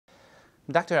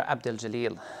Dr.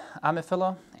 Abdel-Jalil. I'm a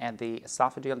fellow at the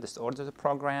Esophageal Disorders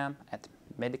Program at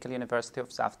Medical University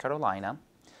of South Carolina.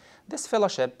 This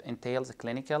fellowship entails a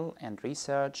clinical and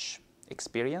research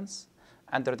experience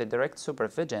under the direct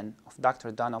supervision of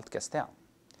Dr. Donald Castell,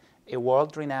 a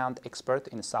world-renowned expert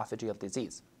in esophageal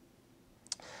disease.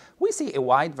 We see a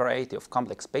wide variety of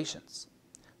complex patients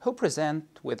who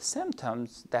present with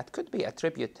symptoms that could be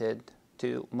attributed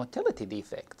to motility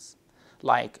defects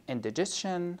like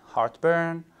indigestion,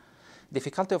 heartburn,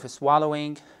 difficulty of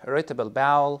swallowing, irritable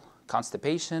bowel,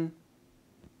 constipation.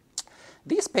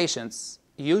 These patients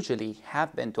usually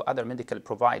have been to other medical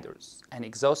providers and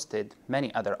exhausted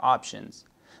many other options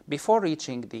before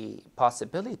reaching the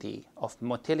possibility of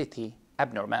motility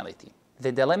abnormality.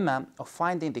 The dilemma of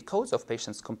finding the cause of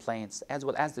patients' complaints as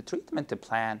well as the treatment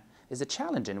plan is a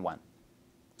challenging one.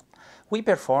 We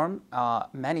perform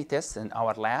many tests in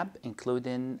our lab,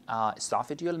 including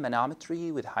esophageal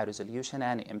manometry with high resolution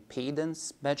and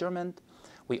impedance measurement.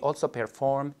 We also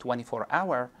perform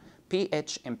 24-hour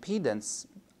pH impedance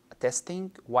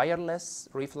testing, wireless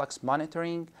reflux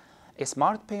monitoring, a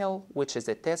smart pill, which is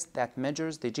a test that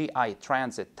measures the GI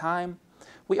transit time.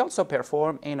 We also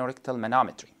perform anorectal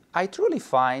manometry. I truly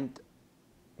find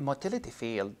motility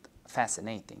field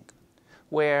fascinating,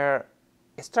 where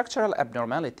a structural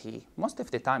abnormality most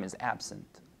of the time is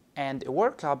absent, and a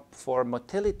workup for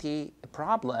motility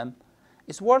problem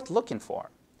is worth looking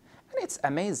for. And it's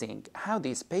amazing how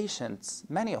these patients,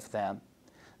 many of them,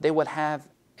 they will have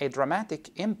a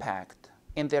dramatic impact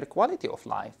in their quality of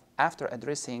life after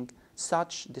addressing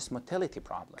such dysmotility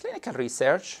problem. Clinical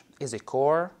research is a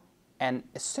core and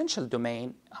essential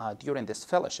domain during this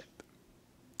fellowship.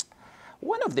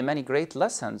 One of the many great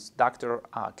lessons Dr.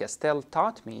 Castell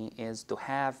taught me is to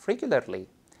have regularly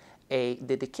a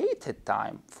dedicated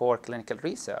time for clinical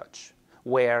research,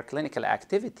 where clinical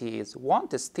activities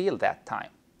won't steal that time.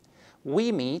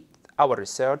 We meet our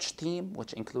research team,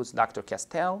 which includes Dr.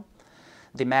 Castell,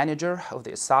 the manager of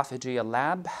the esophageal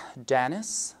lab,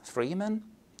 Janice Freeman,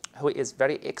 who is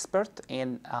very expert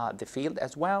in the field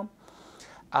as well,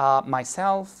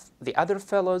 myself, the other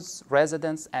fellows,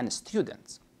 residents, and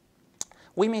students.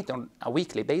 We meet on a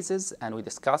weekly basis and we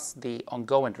discuss the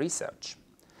ongoing research.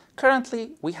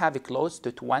 Currently, we have close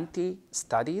to 20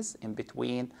 studies in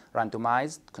between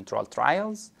randomized controlled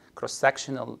trials,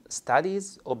 cross-sectional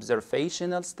studies,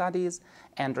 observational studies,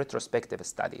 and retrospective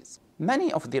studies.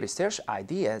 Many of the research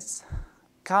ideas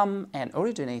come and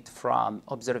originate from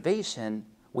observation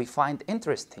we find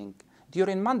interesting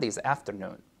during Monday's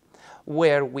afternoon,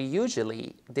 where we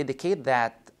usually dedicate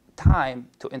that time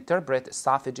to interpret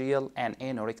esophageal and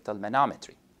anorectal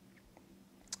manometry.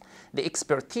 The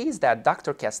expertise that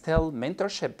Dr. Castell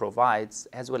Mentorship provides,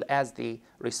 as well as the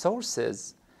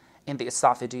resources in the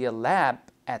esophageal lab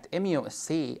at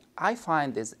MUSC, I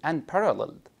find is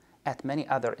unparalleled at many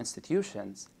other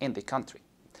institutions in the country.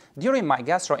 During my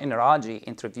gastroenterology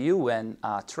interview in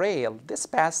trail this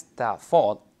past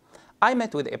fall, I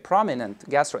met with a prominent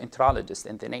gastroenterologist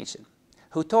in the nation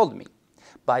who told me,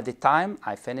 by the time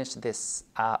I finish this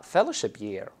fellowship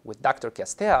year with Dr.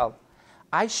 Castell,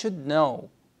 I should know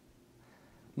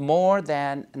more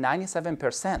than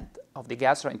 97% of the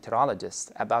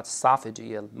gastroenterologists about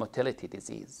esophageal motility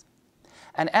disease.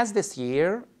 And as this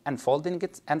year unfolding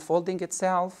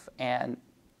itself and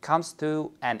comes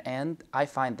to an end, I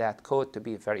find that quote to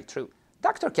be very true.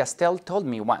 Dr. Castell told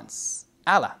me once,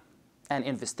 "Ala, an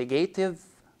investigative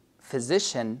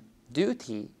physician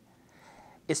duty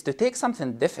is to take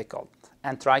something difficult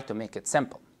and try to make it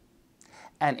simple."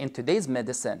 And in today's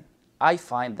medicine, I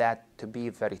find that to be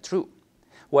very true,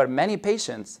 where many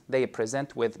patients, they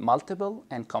present with multiple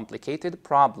and complicated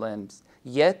problems,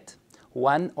 yet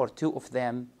one or two of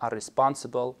them are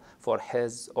responsible for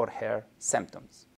his or her symptoms.